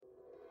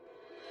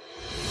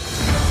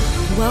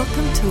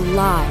Welcome to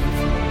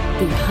Live,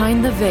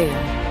 Behind the Veil,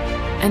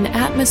 an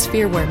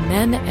atmosphere where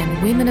men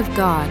and women of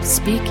God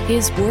speak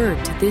His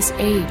word to this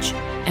age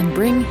and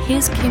bring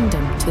His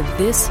kingdom to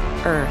this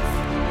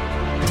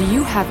earth. Do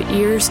you have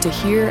ears to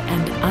hear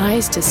and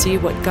eyes to see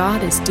what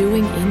God is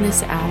doing in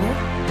this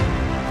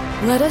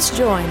hour? Let us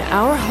join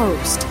our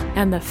host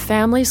and the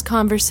family's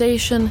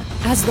conversation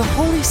as the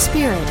Holy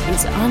Spirit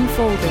is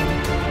unfolding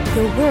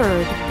the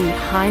Word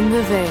behind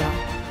the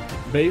veil.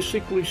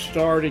 Basically,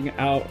 starting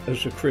out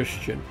as a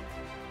Christian,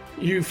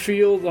 you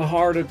feel the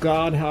heart of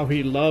God, how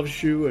He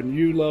loves you and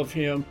you love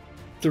Him.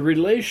 The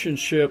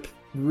relationship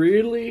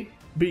really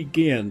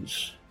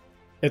begins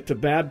at the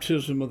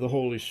baptism of the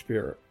Holy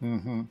Spirit.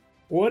 Mm-hmm.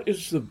 What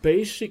is the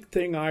basic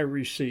thing I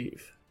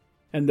receive?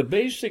 And the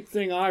basic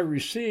thing I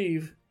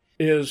receive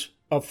is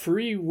a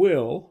free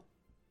will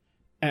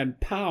and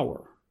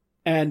power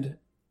and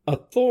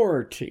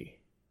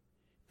authority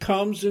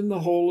comes in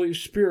the Holy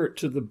Spirit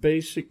to the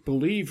basic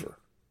believer.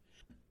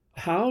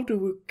 How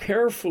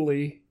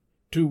carefully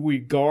do we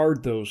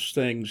guard those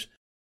things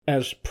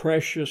as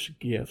precious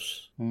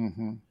gifts?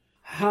 Mm-hmm.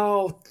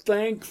 How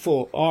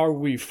thankful are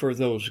we for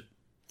those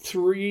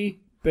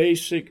three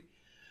basic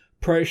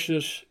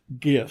precious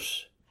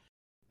gifts?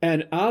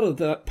 And out of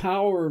that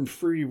power and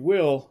free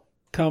will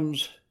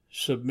comes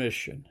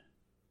submission.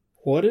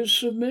 What is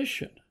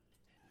submission?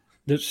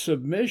 That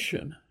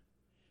submission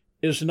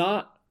is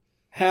not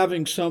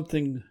having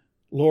something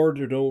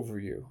lorded over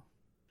you.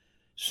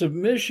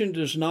 Submission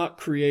does not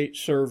create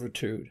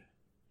servitude.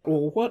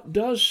 Well, what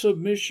does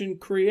submission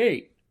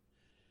create?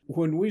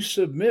 When we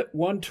submit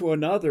one to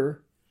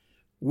another,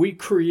 we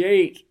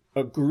create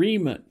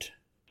agreement.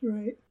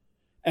 Right.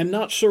 And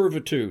not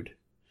servitude.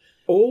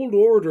 Old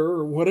order,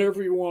 or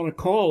whatever you want to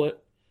call it,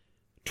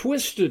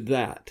 twisted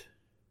that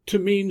to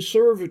mean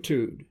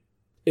servitude.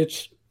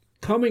 It's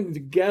coming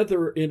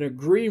together in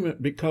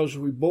agreement because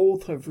we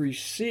both have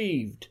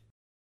received.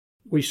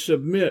 We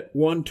submit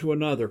one to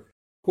another.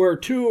 Where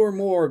two or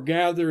more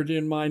gathered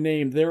in my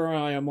name, there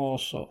I am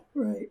also.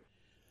 Right.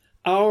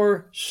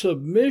 Our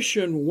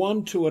submission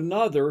one to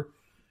another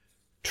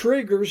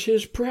triggers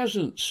His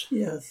presence.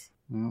 Yes.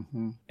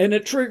 Mm-hmm. And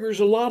it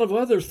triggers a lot of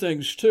other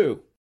things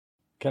too.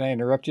 Can I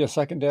interrupt you a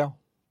second, Dale?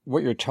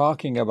 What you're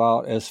talking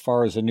about as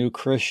far as a new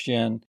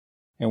Christian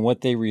and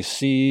what they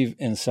receive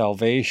in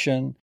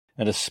salvation,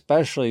 and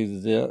especially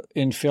the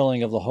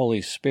infilling of the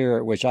Holy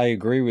Spirit, which I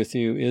agree with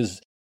you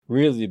is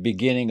really the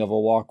beginning of a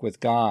walk with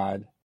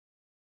God.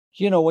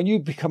 You know, when you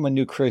become a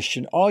new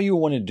Christian, all you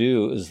want to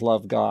do is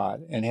love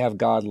God and have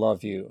God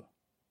love you.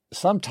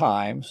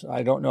 Sometimes,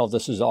 I don't know if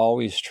this is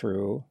always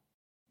true,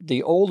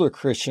 the older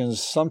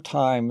Christians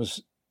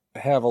sometimes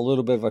have a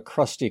little bit of a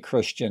crusty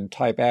Christian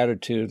type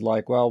attitude,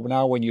 like, well,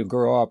 now when you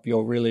grow up,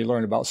 you'll really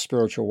learn about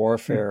spiritual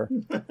warfare.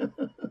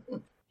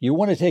 You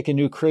want to take a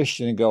new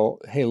Christian and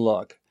go, hey,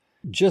 look,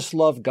 just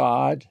love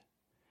God.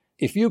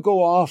 If you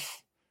go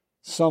off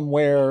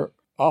somewhere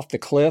off the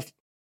cliff,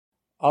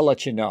 I'll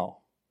let you know.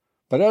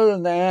 But other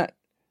than that,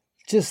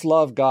 just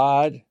love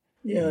God,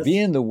 Yes. Be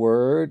in the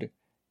Word,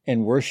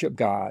 and worship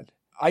God.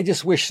 I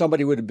just wish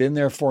somebody would have been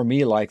there for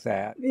me like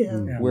that,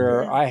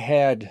 where I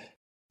had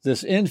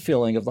this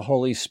infilling of the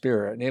Holy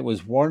Spirit, and it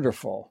was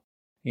wonderful.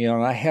 You know,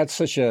 and I had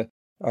such an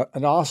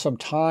awesome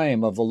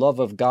time of the love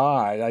of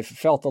God. I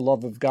felt the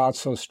love of God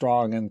so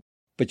strong.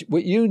 But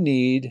what you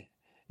need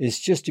is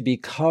just to be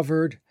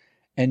covered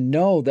and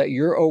know that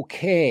you're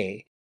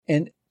okay,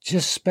 and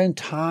just spend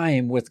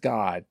time with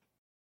God.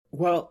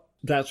 Well,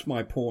 that's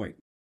my point.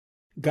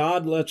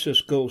 God lets us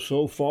go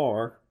so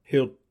far,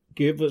 He'll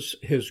give us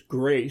His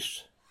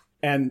grace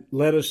and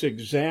let us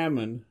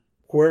examine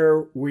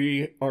where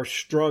we are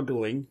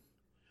struggling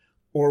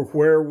or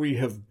where we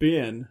have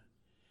been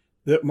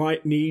that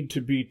might need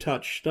to be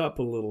touched up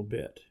a little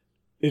bit.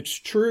 It's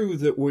true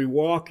that we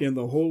walk in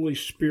the Holy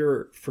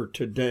Spirit for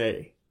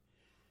today,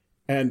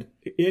 and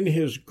in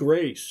His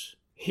grace,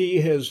 He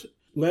has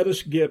let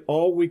us get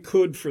all we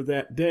could for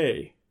that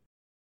day.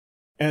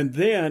 And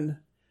then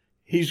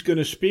He's going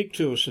to speak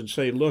to us and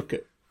say, look,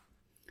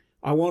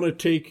 I want to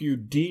take you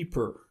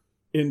deeper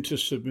into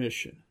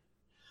submission.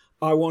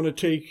 I want to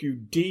take you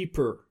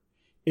deeper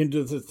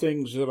into the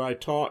things that I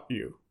taught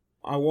you.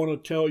 I want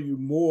to tell you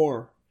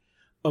more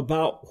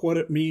about what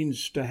it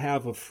means to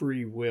have a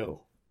free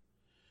will.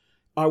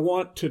 I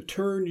want to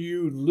turn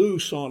you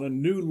loose on a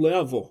new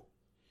level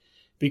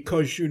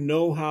because you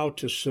know how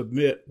to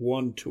submit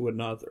one to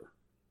another.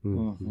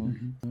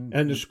 Mm-hmm.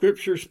 And the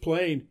Scripture's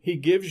plain. He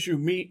gives you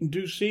meat in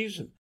due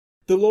season.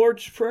 The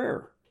Lord's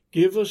Prayer,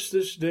 give us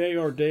this day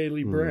our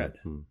daily bread.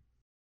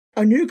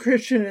 A new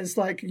Christian is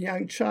like a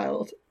young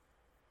child.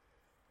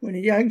 When a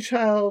young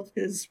child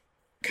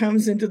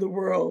comes into the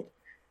world,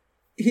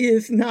 he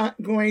is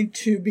not going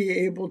to be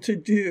able to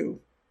do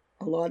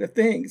a lot of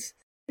things.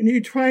 And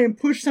you try and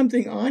push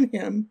something on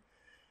him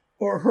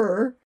or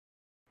her,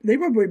 they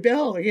will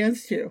rebel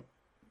against you.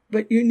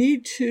 But you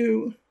need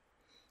to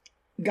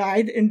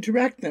guide and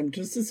direct them,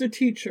 just as a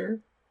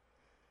teacher.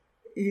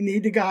 You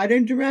need to guide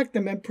and direct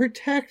them and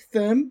protect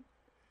them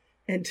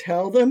and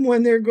tell them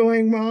when they're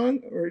going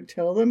wrong or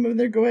tell them when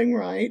they're going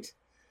right,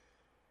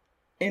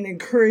 and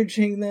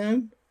encouraging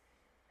them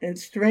and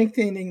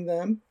strengthening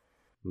them.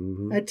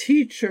 Mm-hmm. A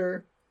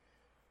teacher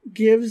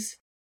gives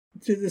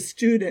to the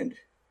student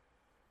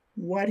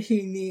what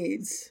he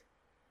needs.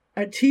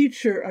 A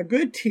teacher, a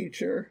good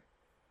teacher,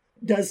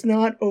 does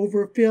not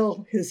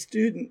overfill his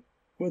student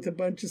with a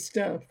bunch of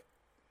stuff,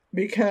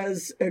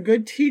 because a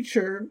good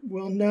teacher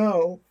will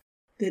know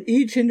that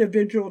each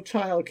individual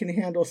child can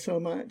handle so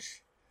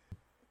much.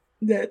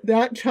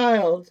 That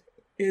child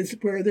is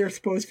where they're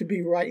supposed to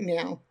be right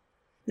now.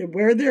 That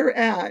where they're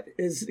at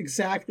is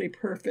exactly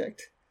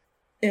perfect.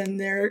 And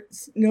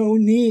there's no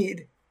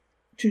need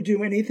to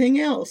do anything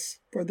else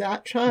for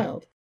that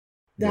child.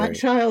 That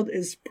child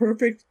is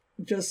perfect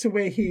just the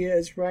way he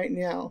is right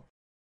now.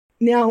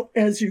 Now,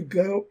 as you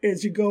go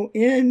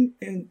in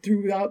and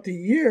throughout the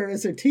year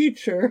as a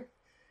teacher,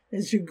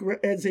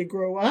 as they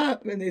grow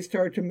up and they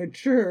start to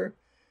mature,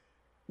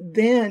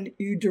 then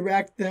you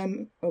direct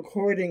them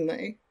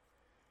accordingly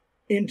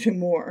into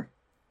more.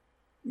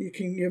 You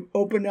can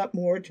open up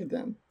more to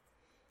them.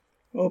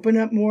 Open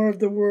up more of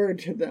the word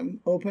to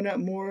them. Open up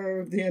more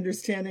of the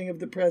understanding of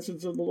the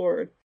presence of the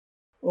Lord.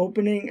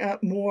 Opening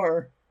up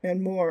more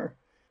and more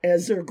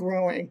as they're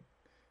growing.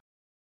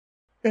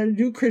 A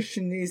new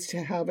Christian needs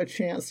to have a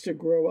chance to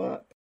grow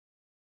up.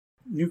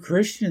 New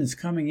Christians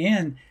coming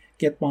in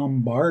get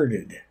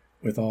bombarded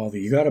with all the,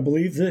 you got to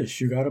believe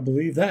this, you got to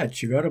believe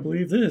that, you got to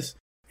believe this.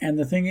 And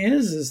the thing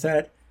is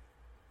that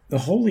the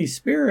Holy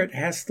Spirit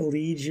has to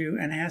lead you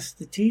and has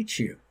to teach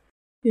you.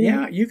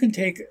 Yeah, you can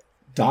take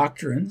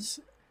doctrines,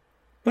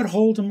 but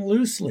hold them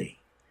loosely.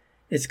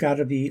 It's got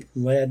to be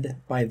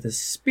led by the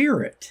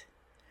Spirit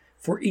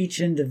for each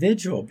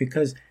individual,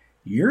 because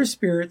your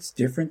spirit's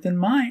different than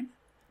mine.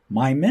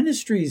 My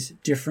ministry's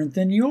different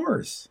than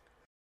yours.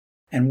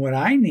 And what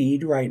I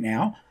need right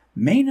now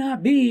may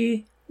not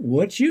be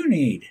what you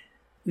need.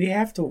 We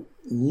have to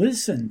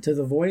listen to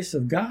the voice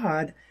of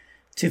God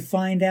to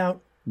find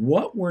out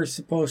what we're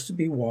supposed to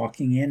be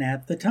walking in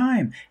at the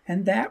time.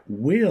 And that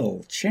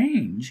will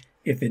change.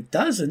 If it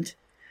doesn't,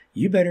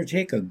 you better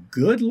take a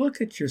good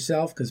look at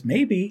yourself, because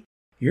maybe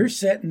you're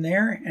sitting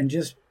there and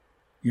just,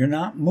 you're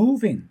not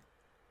moving,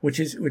 which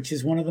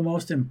is one of the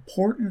most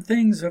important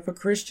things of a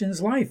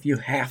Christian's life. You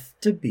have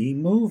to be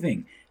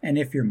moving. And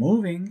if you're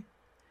moving,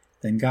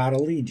 then God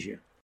will lead you.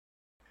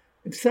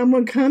 If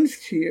someone comes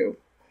to you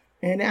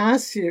and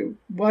asks you,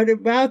 what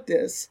about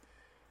this?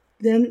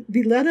 Then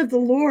be led of the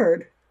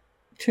Lord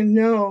to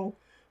know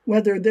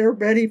whether they're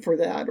ready for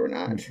that or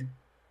not.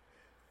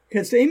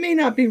 Because they may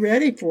not be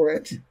ready for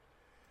it.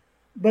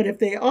 But if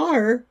they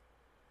are,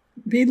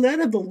 be led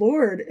of the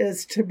Lord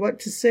as to what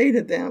to say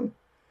to them.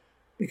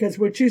 Because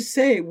what you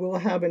say will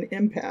have an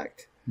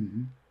impact.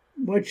 Mm-hmm.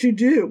 What you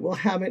do will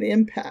have an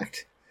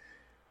impact.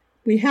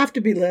 We have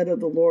to be led of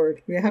the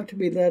Lord. We have to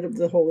be led of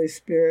the Holy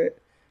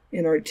Spirit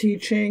in our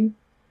teaching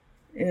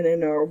and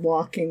in our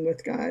walking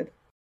with God.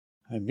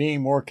 I'm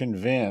being more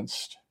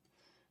convinced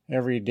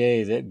every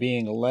day that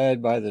being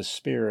led by the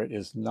Spirit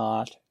is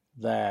not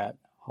that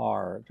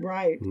hard.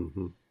 Right.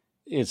 Mm-hmm.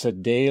 It's a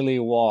daily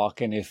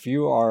walk, and if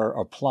you are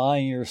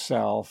applying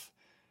yourself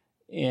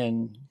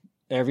in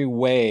every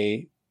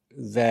way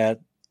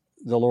that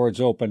the Lord's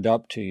opened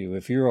up to you,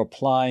 if you're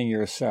applying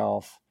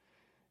yourself,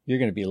 you're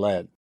going to be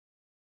led.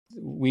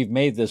 We've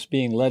made this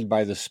being led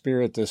by the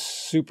Spirit this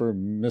super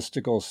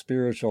mystical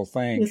spiritual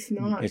thing. It's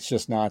not. It's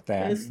just not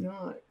that. It's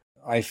not.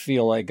 I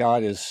feel like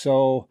God is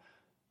so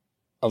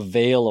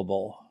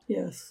available.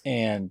 Yes.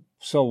 And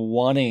so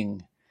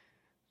wanting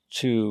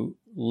to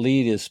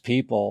lead his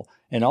people,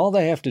 and all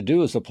they have to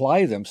do is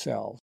apply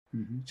themselves.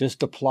 Mm-hmm.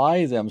 Just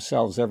apply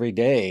themselves every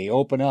day.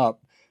 Open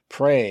up,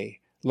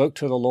 pray, look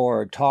to the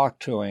Lord, talk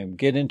to him,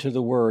 get into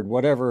the Word,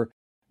 whatever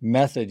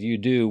method you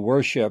do,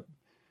 worship,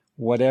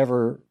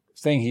 whatever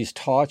thing he's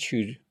taught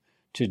you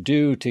to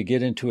do to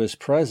get into his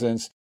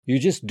presence, you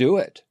just do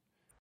it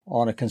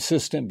on a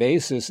consistent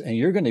basis, and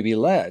you're going to be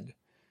led.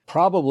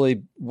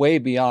 Probably way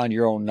beyond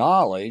your own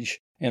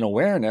knowledge and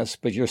awareness,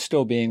 but you're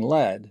still being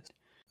led.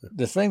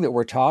 The thing that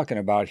we're talking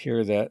about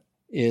here that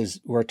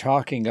is, we're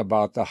talking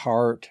about the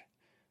heart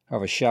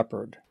of a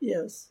shepherd.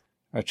 Yes.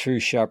 A true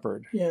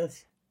shepherd.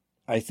 Yes.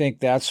 I think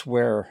that's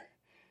where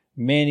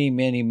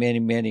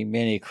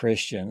many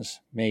Christians,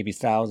 maybe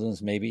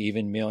thousands, maybe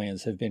even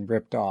millions, have been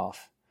ripped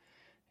off.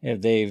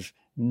 If they've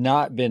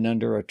not been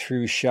under a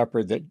true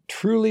shepherd that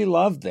truly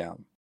loved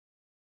them.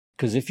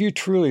 Because if you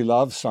truly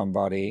love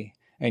somebody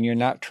and you're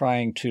not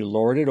trying to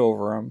lord it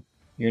over them,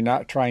 you're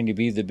not trying to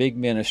be the big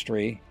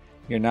ministry,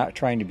 you're not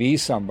trying to be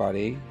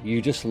somebody,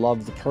 you just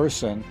love the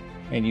person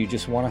and you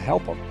just want to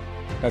help them.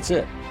 That's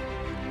it.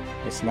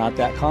 It's not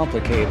that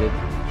complicated.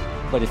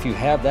 But if you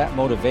have that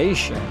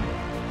motivation,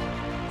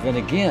 then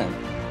again,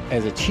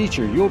 as a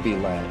teacher, you'll be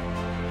led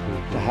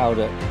to how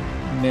to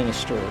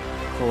minister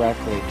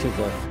correctly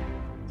to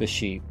the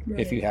sheep, right,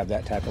 if you have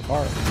that type of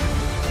heart.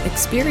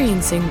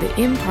 Experiencing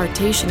the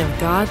impartation of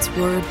God's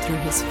Word through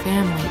His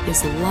family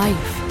is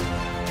life.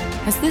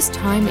 Has this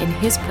time in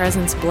His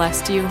presence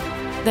blessed you?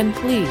 then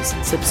please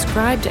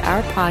subscribe to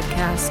our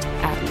podcast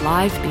at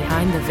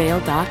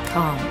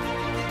livebehindtheveil.com.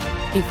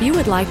 If you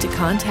would like to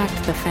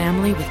contact the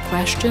family with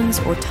questions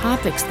or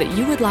topics that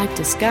you would like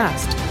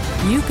discussed,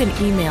 you can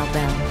email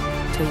them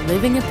to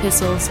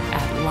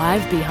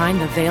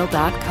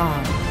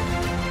livingepistles@livebehindtheveil.com.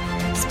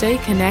 Stay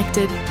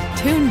connected,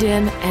 tuned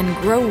in, and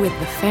grow with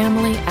the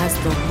family as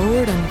the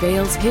Lord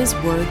unveils His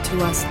Word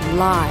to us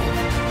live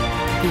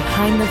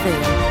behind the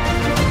veil.